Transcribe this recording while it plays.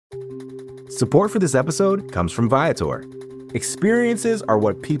Support for this episode comes from Viator. Experiences are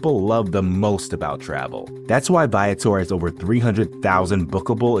what people love the most about travel. That's why Viator has over 300,000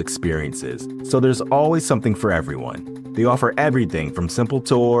 bookable experiences, so there's always something for everyone. They offer everything from simple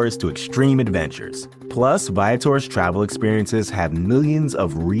tours to extreme adventures. Plus, Viator's travel experiences have millions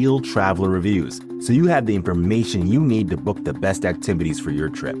of real traveler reviews, so you have the information you need to book the best activities for your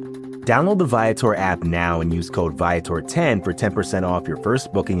trip. Download the Viator app now and use code Viator10 for 10% off your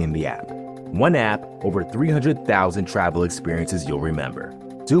first booking in the app. One app, over 300,000 travel experiences you'll remember.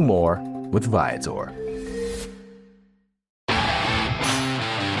 Do more with Viator.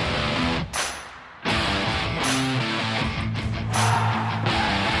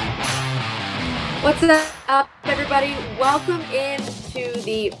 What's up, everybody? Welcome into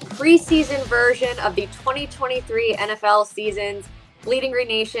the preseason version of the 2023 NFL season's Bleeding Green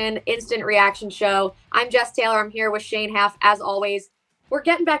Nation Instant Reaction Show. I'm Jess Taylor. I'm here with Shane Haff, as always. We're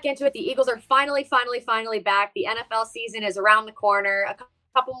getting back into it. The Eagles are finally back. The NFL season is around the corner. A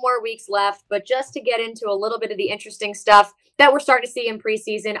couple more weeks left, but just to get into a little bit of the interesting stuff that we're starting to see in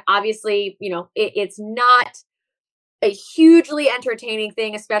preseason, obviously, it's not a hugely entertaining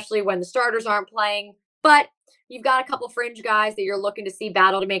thing, especially when the starters aren't playing, but you've got a couple fringe guys that you're looking to see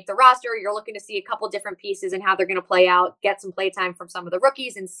battle to make the roster. You're looking to see a couple different pieces and how they're going to play out, get some playtime from some of the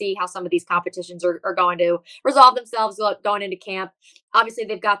rookies and see how some of these competitions are going to resolve themselves going into camp. Obviously,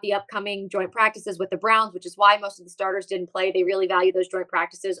 they've got the upcoming joint practices with the Browns, which is why most of the starters didn't play. They really value those joint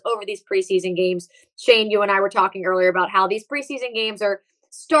practices over these preseason games. Shane, you and I were talking earlier about how these preseason games are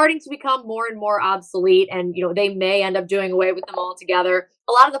starting to become more and more obsolete, and they may end up doing away with them altogether.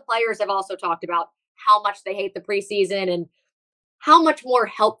 A lot of the players have also talked about how much they hate the preseason and how much more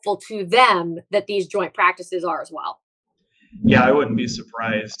helpful to them that these joint practices are as well. Yeah, I wouldn't be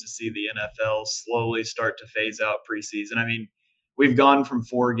surprised to see the NFL slowly start to phase out preseason. I mean, we've gone from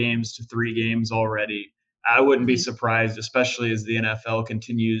 4 games to 3 games already. I wouldn't be surprised, especially as the NFL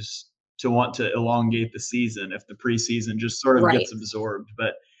continues to want to elongate the season, if the preseason just sort of gets absorbed.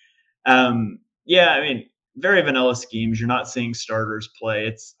 But yeah, I mean, very vanilla schemes. You're not seeing starters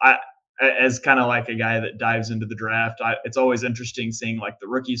play. As kind of like a guy that dives into the draft, it's always interesting seeing like the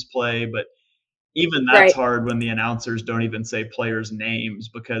rookies play, but even that's hard when the announcers don't even say players' names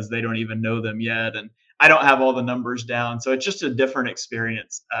because they don't even know them yet. And I don't have all the numbers down. So it's just a different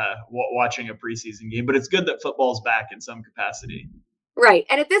experience watching a preseason game, but it's good that football's back in some capacity. Right.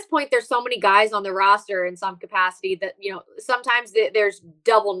 And at this point, there's so many guys on the roster in some capacity that, sometimes there's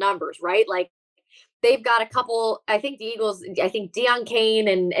double numbers, right? Like they've got a couple, I think the Eagles, Deion Kane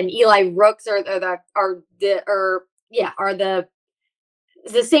and Eli Rooks are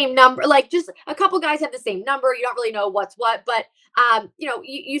the same number. Like just a couple guys have the same number. You don't really know what's what, but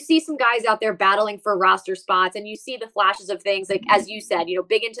you see some guys out there battling for roster spots, and you see the flashes of things like, as you said,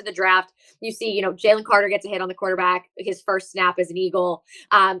 big into the draft. You see, Jalen Carter gets a hit on the quarterback, his first snap as an Eagle.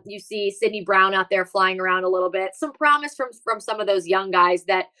 You see Sidney Brown out there flying around a little bit. Some promise from some of those young guys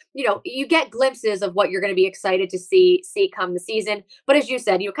that, you get glimpses of what you're going to be excited to see come the season. But as you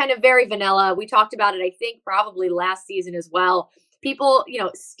said, kind of very vanilla. We talked about it, I think, probably last season as well. People,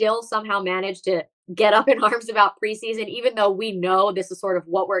 still somehow manage to get up in arms about preseason, even though we know this is sort of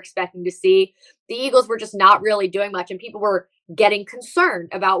what we're expecting to see. The Eagles were just not really doing much, and people were getting concerned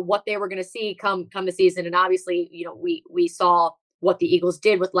about what they were going to see come the season. And obviously, we saw what the Eagles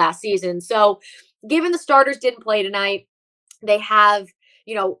did with last season. So given the starters didn't play tonight, they have,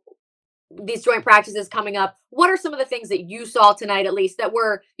 these joint practices coming up. What are some of the things that you saw tonight, at least, that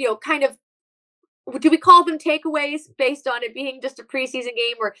were, kind of, do we call them takeaways based on it being just a preseason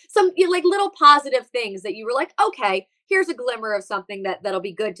game, or some like little positive things that you were like, okay, here's a glimmer of something that'll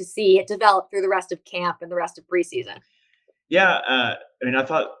be good to see it develop through the rest of camp and the rest of preseason? Yeah. I mean, I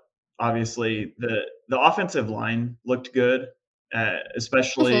thought obviously the offensive line looked good,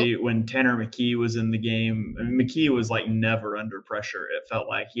 especially when Tanner McKee was in the game. I mean, McKee was like never under pressure. It felt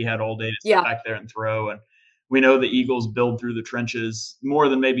like he had all day to sit back there and throw. And we know the Eagles build through the trenches more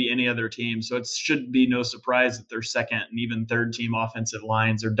than maybe any other team. So it should be no surprise that their second and even third team offensive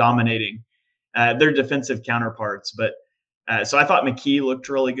lines are dominating their defensive counterparts. But so I thought McKee looked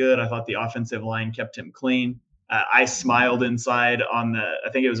really good. I thought the offensive line kept him clean. I smiled inside on I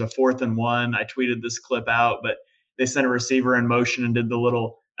think it was a 4th and 1. I tweeted this clip out, but they sent a receiver in motion and did the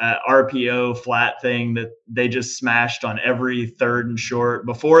little RPO flat thing that they just smashed on every 3rd and short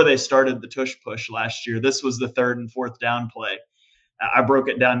before they started the tush push last year. This was the 3rd and 4th down play. I broke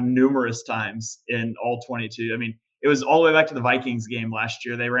it down numerous times in all 22. I mean, it was all the way back to the Vikings game last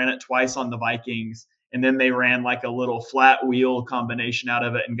year. They ran it twice on the Vikings, and then they ran like a little flat wheel combination out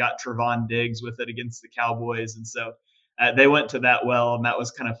of it and got Trevon Diggs with it against the Cowboys. And so they went to that well, and that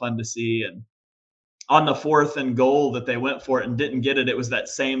was kind of fun to see. And on the 4th and goal that they went for it and didn't get it, it was that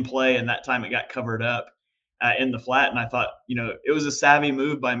same play, and that time it got covered up in the flat. And I thought, it was a savvy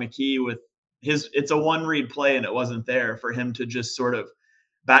move by McKee with it's a one read play, and it wasn't there for him to just sort of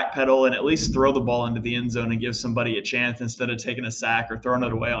backpedal and at least throw the ball into the end zone and give somebody a chance instead of taking a sack or throwing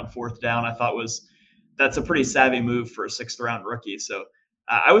it away on 4th down. I thought that's a pretty savvy move for a 6th round rookie. So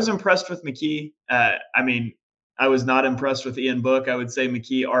I was impressed with McKee. I was not impressed with Ian Book. I would say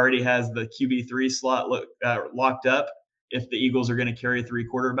McKee already has the QB3 slot locked up if the Eagles are going to carry 3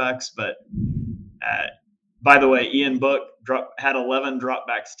 quarterbacks. But by the way, Ian Book had 11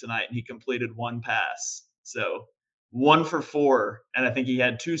 dropbacks tonight, and he completed 1 pass. So 1 for 4, and I think he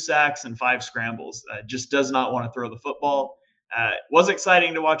had 2 sacks and 5 scrambles. Just does not want to throw the football. Was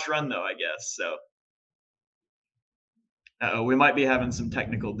exciting to watch run, though, I guess. So we might be having some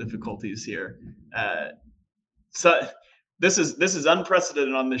technical difficulties here. So this is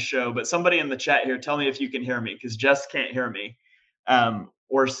unprecedented on this show, but somebody in the chat here, tell me if you can hear me, because Jess can't hear me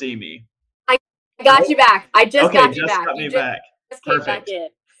or see me. I got you back. I just got you Jess back. Got me you back. Just came Perfect. back in.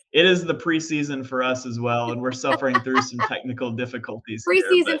 It is the preseason for us as well, and we're suffering through some technical difficulties.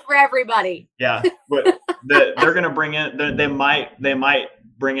 Preseason for everybody. Yeah, but they're going to bring in. They might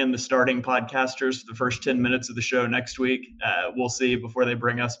bring in the starting podcasters for the first 10 minutes of the show next week. We'll see before they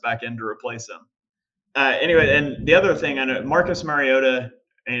bring us back in to replace them. Anyway, and the other thing, I know Marcus Mariota,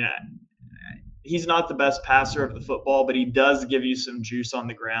 he's not the best passer of the football, but he does give you some juice on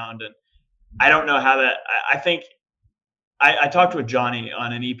the ground. And I don't know how that – I think I talked with Johnny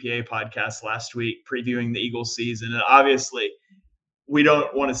on an EPA podcast last week previewing the Eagles season, and obviously we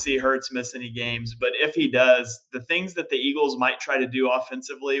don't want to see Hurts miss any games, but if he does, the things that the Eagles might try to do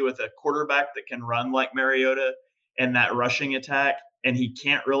offensively with a quarterback that can run like Mariota and that rushing attack, and he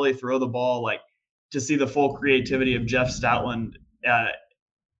can't really throw the ball, like to see the full creativity of Jeff Stoutland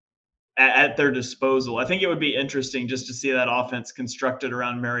at their disposal. I think it would be interesting just to see that offense constructed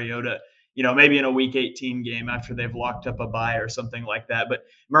around Mariota, maybe in a week 18 game after they've locked up a bye or something like that. But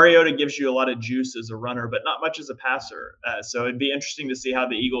Mariota gives you a lot of juice as a runner, but not much as a passer. So it'd be interesting to see how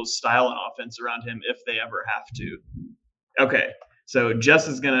the Eagles style an offense around him if they ever have to. Okay, so Jess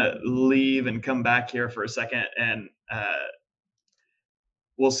is going to leave and come back here for a second, and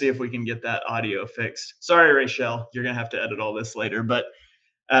we'll see if we can get that audio fixed. Sorry, Rachel, you're going to have to edit all this later, but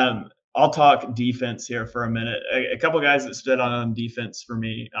I'll talk defense here for a minute. A couple of guys that stood on defense for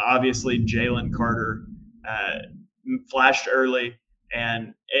me. Obviously, Jalen Carter flashed early,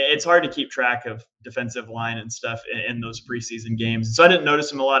 and it's hard to keep track of defensive line and stuff in those preseason games. So I didn't notice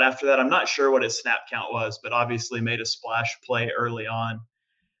him a lot after that. I'm not sure what his snap count was, but obviously made a splash play early on.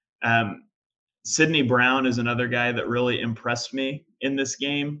 Sidney Brown is another guy that really impressed me in this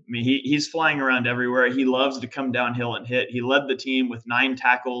game. I mean, he's flying around everywhere. He loves to come downhill and hit. He led the team with 9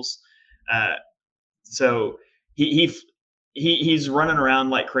 tackles. So he's running around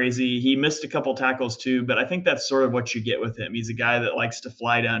like crazy. He missed a couple tackles too, but I think that's sort of what you get with him. He's a guy that likes to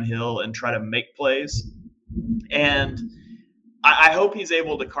fly downhill and try to make plays. And I hope he's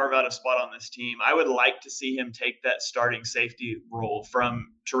able to carve out a spot on this team. I would like to see him take that starting safety role from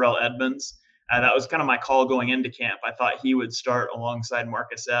Terrell Edmonds. That was kind of my call going into camp. I thought he would start alongside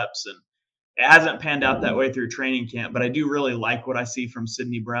Marcus Epps, and it hasn't panned out that way through training camp, but I do really like what I see from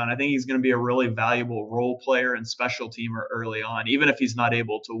Sidney Brown. I think he's going to be a really valuable role player and special teamer early on, even if he's not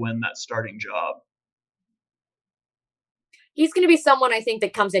able to win that starting job. He's going to be someone, I think,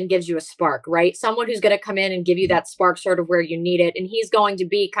 that comes in and gives you a spark, right? Someone who's going to come in and give you that spark sort of where you need it. And he's going to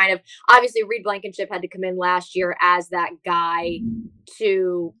be kind of, obviously, Reed Blankenship had to come in last year as that guy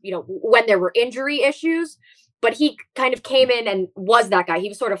to, when there were injury issues. But he kind of came in and was that guy. He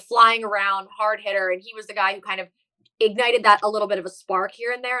was sort of flying around, hard hitter, and he was the guy who kind of ignited that a little bit of a spark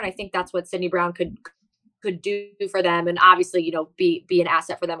here and there. And I think that's what Sidney Brown could do for them, and obviously, be an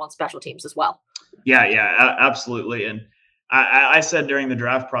asset for them on special teams as well. Yeah, absolutely. And I said during the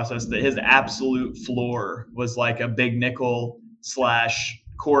draft process that his absolute floor was like a big nickel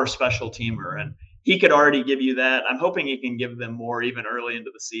 / core special teamer, and he could already give you that. I'm hoping he can give them more even early into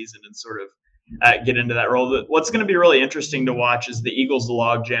the season and sort of get into that role. What's going to be really interesting to watch is the Eagles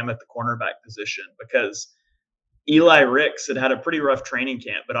log jam at the cornerback position, because Eli Ricks had a pretty rough training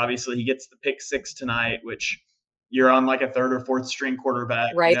camp, but obviously he gets the pick 6 tonight, which you're on like a 3rd or 4th string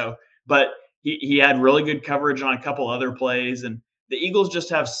quarterback, right? But he had really good coverage on a couple other plays, and the Eagles just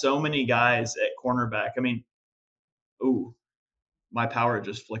have so many guys at cornerback. I mean, my power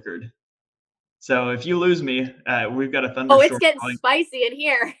just flickered. So if you lose me, we've got a thunderstorm. Oh, it's getting spicy in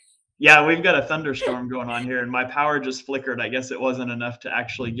here. Yeah, we've got a thunderstorm going on here, and my power just flickered. I guess it wasn't enough to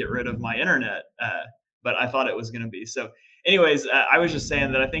actually get rid of my internet. but I thought it was going to be. So anyways, I was just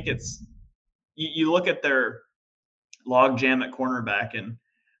saying that I think it's, you look at their log jam at cornerback, and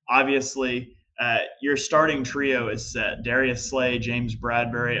obviously your starting trio is set: Darius Slay, James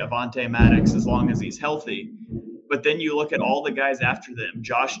Bradbury, Avonte Maddox, as long as he's healthy. But then you look at all the guys after them: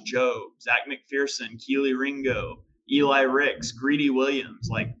 Josh Jobe, Zach McPherson, Keely Ringo, Eli Ricks, Greedy Williams.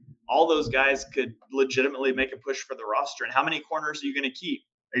 Like, all those guys could legitimately make a push for the roster. And how many corners are you going to keep?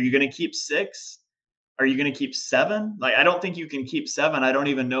 Are you going to keep 6? Are you going to keep 7? Like, I don't think you can keep 7. I don't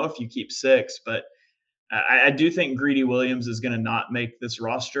even know if you keep 6, but I do think Greedy Williams is going to not make this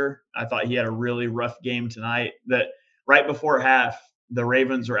roster. I thought he had a really rough game tonight. That right before half, the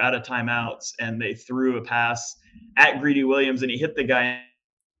Ravens were out of timeouts and they threw a pass at Greedy Williams and he hit the guy.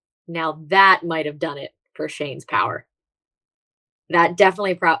 Now that might have done it for Shane's power. That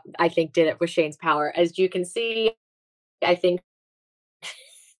definitely, I think, did it with Shane's power. As you can see, I think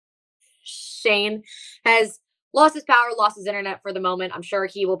Shane has lost his power, lost his internet for the moment. I'm sure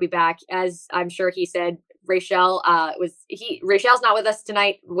he will be back. As I'm sure he said, Rachel's not with us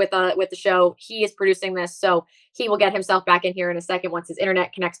tonight with the show. He is producing this, so he will get himself back in here in a second once his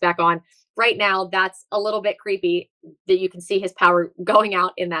internet connects back on. Right now, that's a little bit creepy that you can see his power going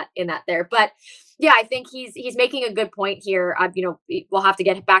out in that there. But yeah, I think he's making a good point here. We'll have to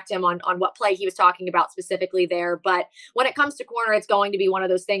get back to him on what play he was talking about specifically there. But when it comes to corner, it's going to be one of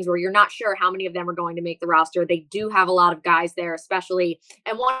those things where you're not sure how many of them are going to make the roster. They do have a lot of guys there, especially.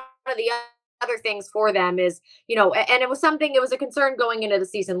 And one of the other things for them is, and it was a concern going into the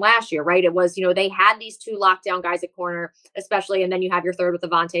season last year, right? It was, they had these 2 lockdown guys at corner, especially, and then you have your third with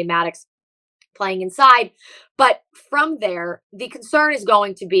Avonte Maddox playing inside. But from there, the concern is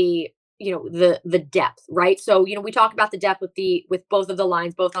going to be, the depth, right? So, we talk about the depth with both of the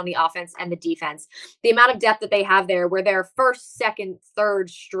lines, both on the offense and the defense. The amount of depth that they have there, where they're first, second,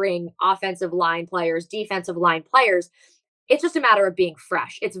 third string offensive line players, defensive line players, it's just a matter of being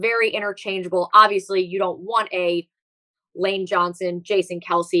fresh. It's very interchangeable. Obviously, you don't want a Lane Johnson, Jason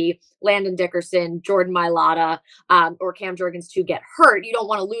Kelsey, Landon Dickerson, Jordan Mailata, or Cam Jurgens to get hurt. You don't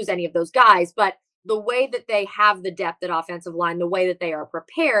want to lose any of those guys, but the way that they have the depth at offensive line, the way that they are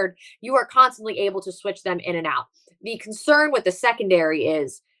prepared, you are constantly able to switch them in and out. The concern with the secondary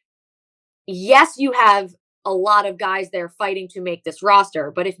is, yes, you have a lot of guys there fighting to make this roster,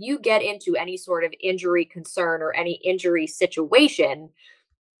 but if you get into any sort of injury concern or any injury situation,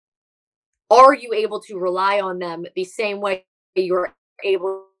 are you able to rely on them the same way you're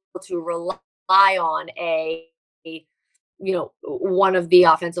able to rely on one of the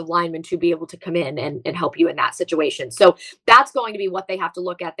offensive linemen to be able to come in and help you in that situation? So that's going to be what they have to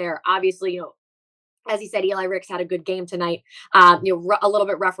look at there. Obviously, as he said, Eli Ricks had a good game tonight. A little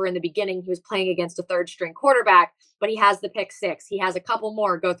bit rougher in the beginning. He was playing against a third string quarterback, but he has the pick 6. He has a couple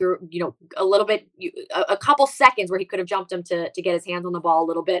more go through, a little bit, a couple seconds where he could have jumped him to get his hands on the ball a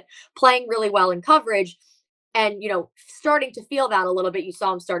little bit, playing really well in coverage. And, starting to feel that a little bit. You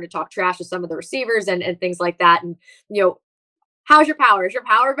saw him starting to talk trash to some of the receivers and things like that. And, how's your power? Is your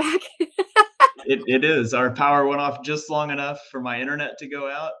power back? It is. Our power went off just long enough for my internet to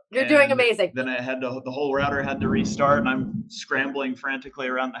go out. You're doing amazing. Then the whole router had to restart, and I'm scrambling frantically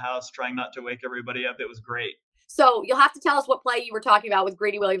around the house trying not to wake everybody up. It was great. So you'll have to tell us what play you were talking about with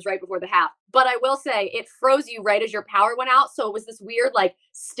Greedy Williams right before the half. But I will say it froze you right as your power went out. So it was this weird,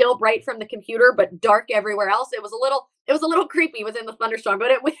 still bright from the computer, but dark everywhere else. It was a little creepy within the thunderstorm,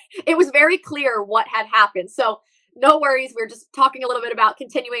 but it was very clear what had happened. So no worries. We're just talking a little bit about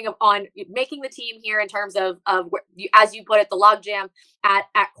continuing on making the team here in terms of as you put it, the logjam at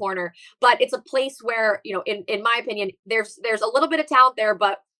corner. But it's a place where, in my opinion, there's a little bit of talent there,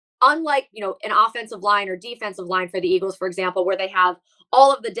 but unlike, an offensive line or defensive line for the Eagles, for example, where they have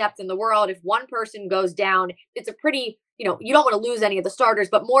all of the depth in the world, if one person goes down, it's a pretty, you don't want to lose any of the starters,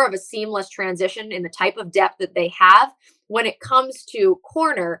 but more of a seamless transition in the type of depth that they have. When it comes to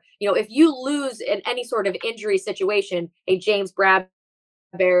corner, if you lose in any sort of injury situation, a James Bradbury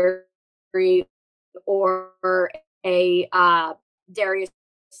or a Darius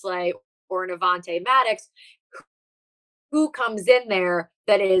Slay or an Avonte Maddox, who comes in there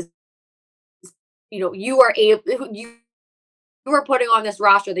that is, you are putting on this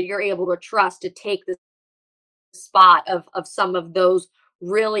roster that you're able to trust to take the spot of some of those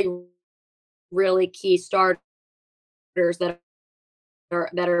really, really key starters that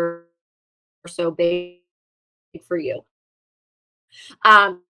are so big for you.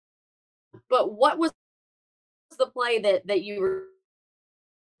 But what was the play that you were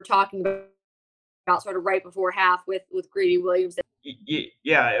talking about sort of right before half with Greedy Williams?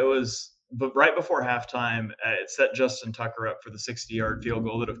 Yeah, it was but right before halftime, it set Justin Tucker up for the 60-yard field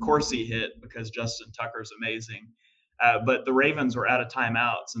goal that, of course, he hit because Justin Tucker's amazing. But the Ravens were out of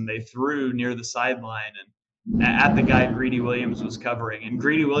timeouts, and they threw near the sideline and at the guy Greedy Williams was covering. And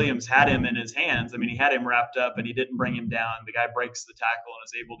Greedy Williams had him in his hands. I mean, he had him wrapped up, and he didn't bring him down. The guy breaks the tackle and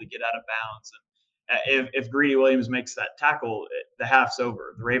is able to get out of bounds. And if Greedy Williams makes that tackle, the half's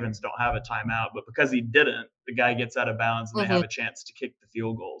over. The Ravens don't have a timeout. But because he didn't, the guy gets out of bounds, and they have a chance to kick the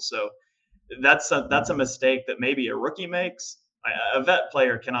field goal. So that's a mistake that maybe a rookie makes. A vet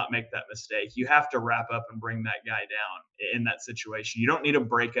player cannot make that mistake. You have to wrap up and bring that guy down in that situation. You don't need a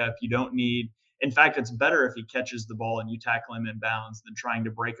breakup. You don't need. In fact, it's better if he catches the ball and you tackle him in bounds than trying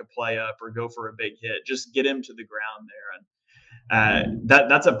to break a play up or go for a big hit. Just get him to the ground there. And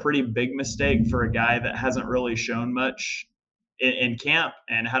that's a pretty big mistake for a guy that hasn't really shown much in camp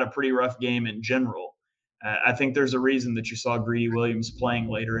and had a pretty rough game in general. I think there's a reason that you saw Greedy Williams playing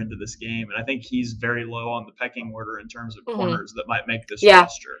later into this game, and I think he's very low on the pecking order in terms of corners that might make this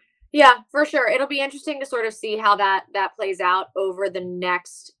roster. Yeah, for sure. It'll be interesting to sort of see how that plays out over the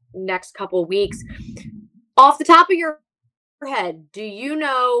next couple weeks. Off the top of your head, do you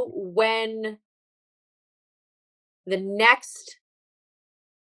know when the next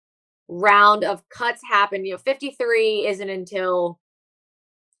round of cuts happen? 53 isn't until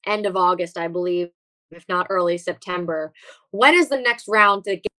end of August, I believe, if not early September. When is the next round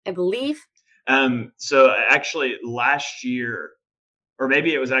to get, I believe? So actually last year, or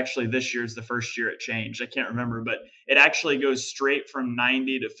maybe it was actually this year's the first year it changed. I can't remember, but it actually goes straight from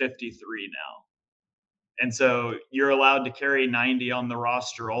 90 to 53 now. And so you're allowed to carry 90 on the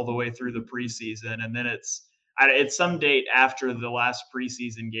roster all the way through the preseason. And then it's some date after the last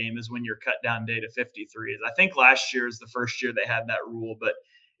preseason game is when your cut down day to 53 is. I think last year is the first year they had that rule, but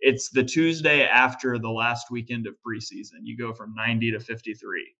it's the Tuesday after the last weekend of preseason. You go from 90 to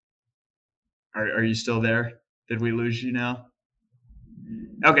 53. Are you still there? Did we lose you now?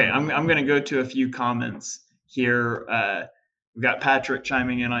 Okay, I'm going to go to a few comments here. We've got Patrick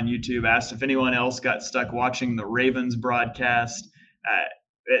chiming in on YouTube, asked if anyone else got stuck watching the Ravens broadcast.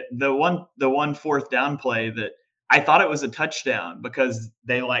 The one fourth down play that I thought it was a touchdown because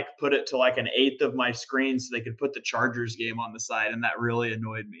they put it to an eighth of my screen so they could put the Chargers game on the side, and that really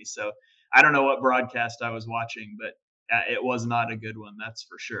annoyed me. So I don't know what broadcast I was watching, but it was not a good one, that's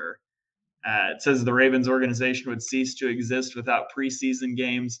for sure. It says the Ravens organization would cease to exist without preseason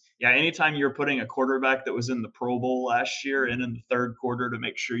games. Yeah, anytime you're putting a quarterback that was in the Pro Bowl last year and in the third quarter to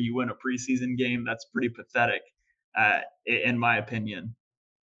make sure you win a preseason game, that's pretty pathetic, in my opinion.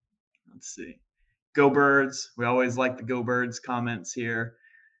 Let's see. Go Birds. We always like the Go Birds comments here.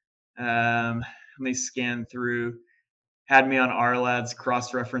 Let me scan through. Had me on R-Lads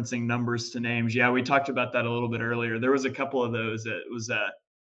cross-referencing numbers to names. Yeah, we talked about that a little bit earlier. There was a couple of those. It was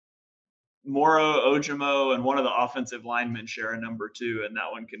Moro, Ojimo, and one of the offensive linemen share a number too, and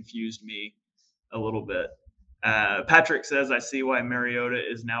that one confused me a little bit. Patrick says, I see why Mariota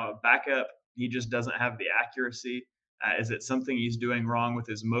is now a backup. He just doesn't have the accuracy. Is it something he's doing wrong with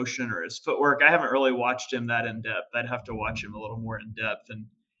his motion or his footwork? I haven't really watched him that in depth. I'd have to watch him a little more in depth and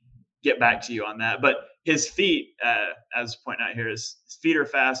get back to you on that. But his feet, as pointing out here, his feet are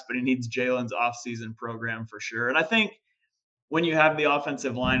fast, but he needs Jalen's offseason program for sure. And I think when you have the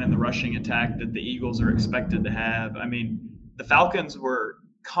offensive line and the rushing attack that the Eagles are expected to have, I mean, the Falcons were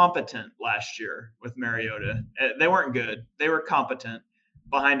competent last year with Mariota. They weren't good. They were competent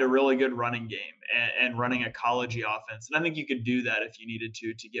behind a really good running game and running a collegey offense. And I think you could do that if you needed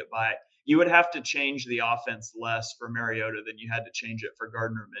to get by. You would have to change the offense less for Mariota than you had to change it for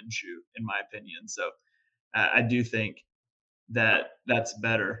Gardner Minshew, in my opinion. So I do think that's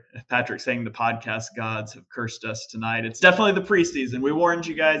better. Patrick saying the podcast gods have cursed us tonight. It's definitely the preseason. We warned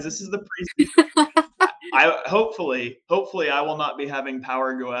you guys. This is the preseason. Hopefully I will not be having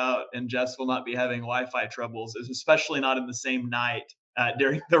power go out and Jess will not be having Wi-Fi troubles, especially not in the same night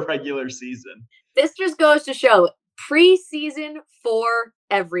during the regular season. This just goes to show preseason for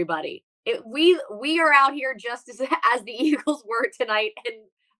everybody. We are out here just as the Eagles were tonight and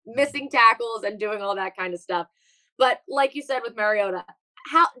missing tackles and doing all that kind of stuff. But like you said with Mariota,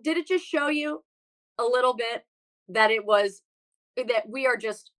 how did it just show you a little bit that we are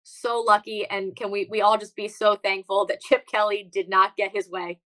just so lucky, and can we all just be so thankful that Chip Kelly did not get his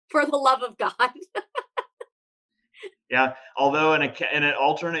way, for the love of God. Yeah, although in an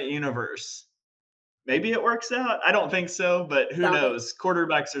alternate universe, maybe it works out. I don't think so, but who knows?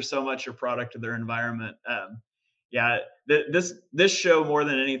 Quarterbacks are so much a product of their environment. Yeah, this show, more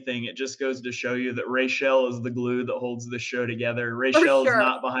than anything, it just goes to show you that Rachel is the glue that holds this show together. Rachel is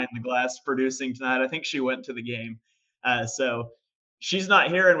not behind the glass producing tonight. I think she went to the game. So she's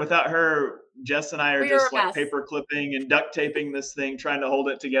not here, and without her, Jess and I are just like mess. paper clipping and duct taping this thing, trying to hold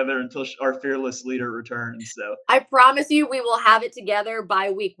it together until our fearless leader returns. So I promise you, we will have it together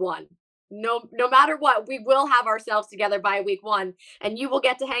by week 1. No matter what, we will have ourselves together by week 1, and you will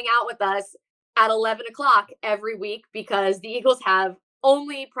get to hang out with us at 11 o'clock every week because the Eagles have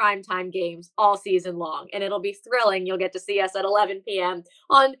only primetime games all season long, and it'll be thrilling. You'll get to see us at 11 p.m.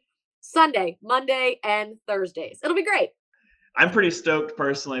 on Sunday, Monday, and Thursdays. It'll be great. I'm pretty stoked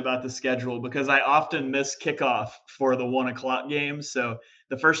personally about the schedule because I often miss kickoff for the 1 o'clock games. So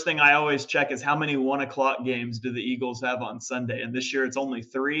the first thing I always check is how many 1 o'clock games do the Eagles have on Sunday? And this year it's only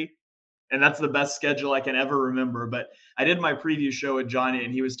 3. And that's the best schedule I can ever remember. But I did my preview show with Johnny,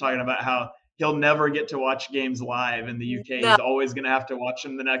 and he was talking about how he'll never get to watch games live in the UK. No. He's always going to have to watch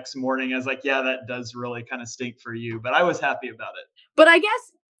them the next morning. I was like, yeah, that does really kind of stink for you. But I was happy about it. But I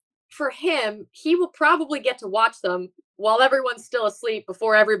guess for him, he will probably get to watch them while everyone's still asleep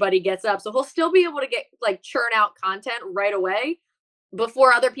before everybody gets up. So he'll still be able to get like churn out content right away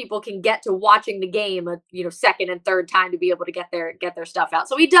before other people can get to watching the game a second and third time to be able to get their stuff out.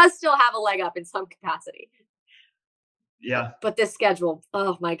 So he does still have a leg up in some capacity. Yeah. But this schedule,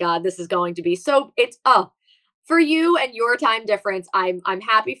 oh my God, this is going to be so for you and your time difference. I'm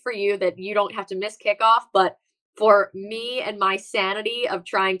happy for you that you don't have to miss kickoff, but for me and my sanity of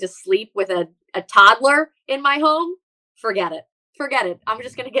trying to sleep with a toddler in my home, forget it. I'm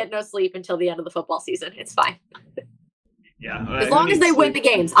just going to get no sleep until the end of the football season. It's fine. Yeah. As long as they win the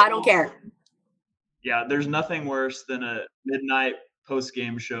games, I don't care. Yeah. There's nothing worse than a midnight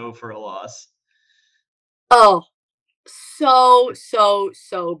post-game show for a loss. Oh,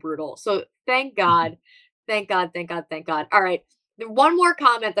 so brutal. So thank God. All right. One more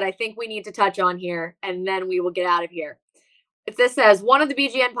comment that I think we need to touch on here, and then we will get out of here. If this says, one of the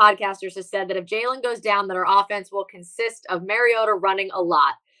BGN podcasters has said that if Jalen goes down, that our offense will consist of Mariota running a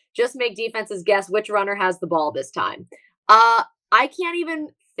lot. Just make defenses guess which runner has the ball this time. I can't even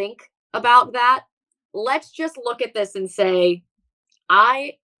think about that. Let's just look at this and say,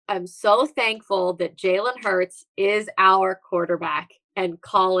 I am so thankful that Jalen Hurts is our quarterback and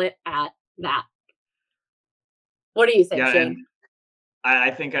call it at that. What do you think, Shane?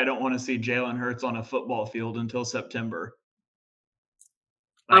 I think I don't want to see Jalen Hurts on a football field until September.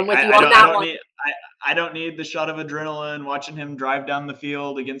 I'm with you on that one. I don't need the shot of adrenaline watching him drive down the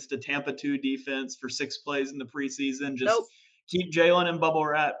field against a Tampa 2 defense for 6 plays in the preseason. Just keep Jalen in bubble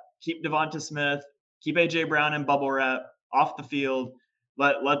wrap, keep Devonta Smith, keep A.J. Brown in bubble wrap, off the field.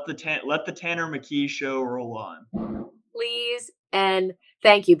 Let the Tanner McKee show roll on. Please and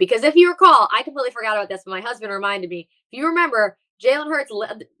thank you. Because if you recall, I completely forgot about this, but my husband reminded me. If you remember, Jalen Hurts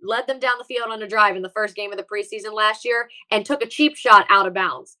led them down the field on a drive in the first game of the preseason last year and took a cheap shot out of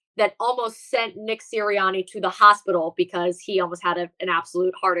bounds that almost sent Nick Sirianni to the hospital because he almost had an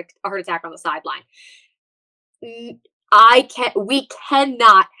absolute heart attack on the sideline. We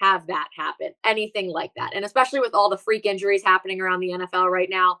cannot have that happen, anything like that. And especially with all the freak injuries happening around the NFL right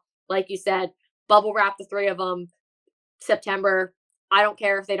now, like you said, bubble wrap the 3 of them, September. I don't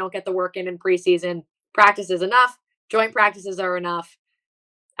care if they don't get the work in preseason. Practice is enough. Joint practices are enough.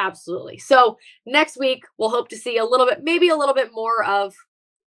 Absolutely. So next week, we'll hope to see maybe a little bit more of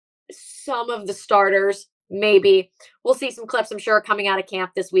some of the starters. Maybe we'll see some clips, I'm sure, coming out of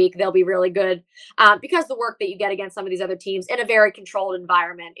camp this week. They'll be really good because the work that you get against some of these other teams in a very controlled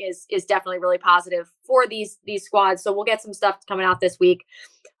environment is definitely really positive for these squads. So we'll get some stuff coming out this week.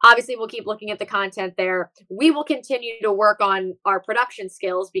 Obviously, we'll keep looking at the content there. We will continue to work on our production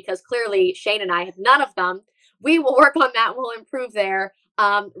skills because clearly Shane and I have none of them. We will work on that. We'll improve there.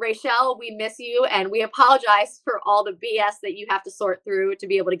 Rachel, we miss you and we apologize for all the BS that you have to sort through to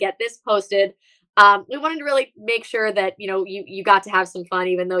be able to get this posted. We wanted to really make sure that, you got to have some fun,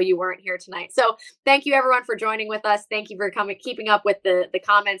 even though you weren't here tonight. So thank you everyone for joining with us. Thank you for keeping up with the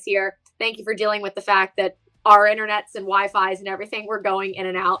comments here. Thank you for dealing with the fact that our internets and Wi-Fi's and everything were going in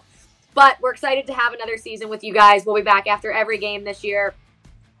and out, but we're excited to have another season with you guys. We'll be back after every game this year.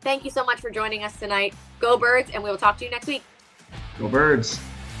 Thank you so much for joining us tonight. Go Birds, and we will talk to you next week. Go Birds.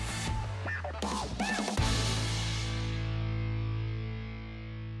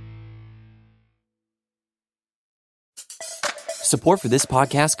 Support for this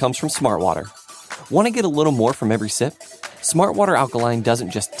podcast comes from Smartwater. Want to get a little more from every sip? Smartwater Alkaline doesn't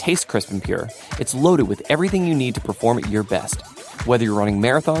just taste crisp and pure. It's loaded with everything you need to perform at your best, whether you're running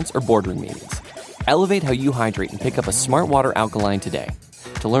marathons or boardroom meetings. Elevate how you hydrate and pick up a Smartwater Alkaline today.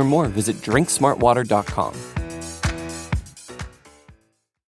 To learn more, visit drinksmartwater.com.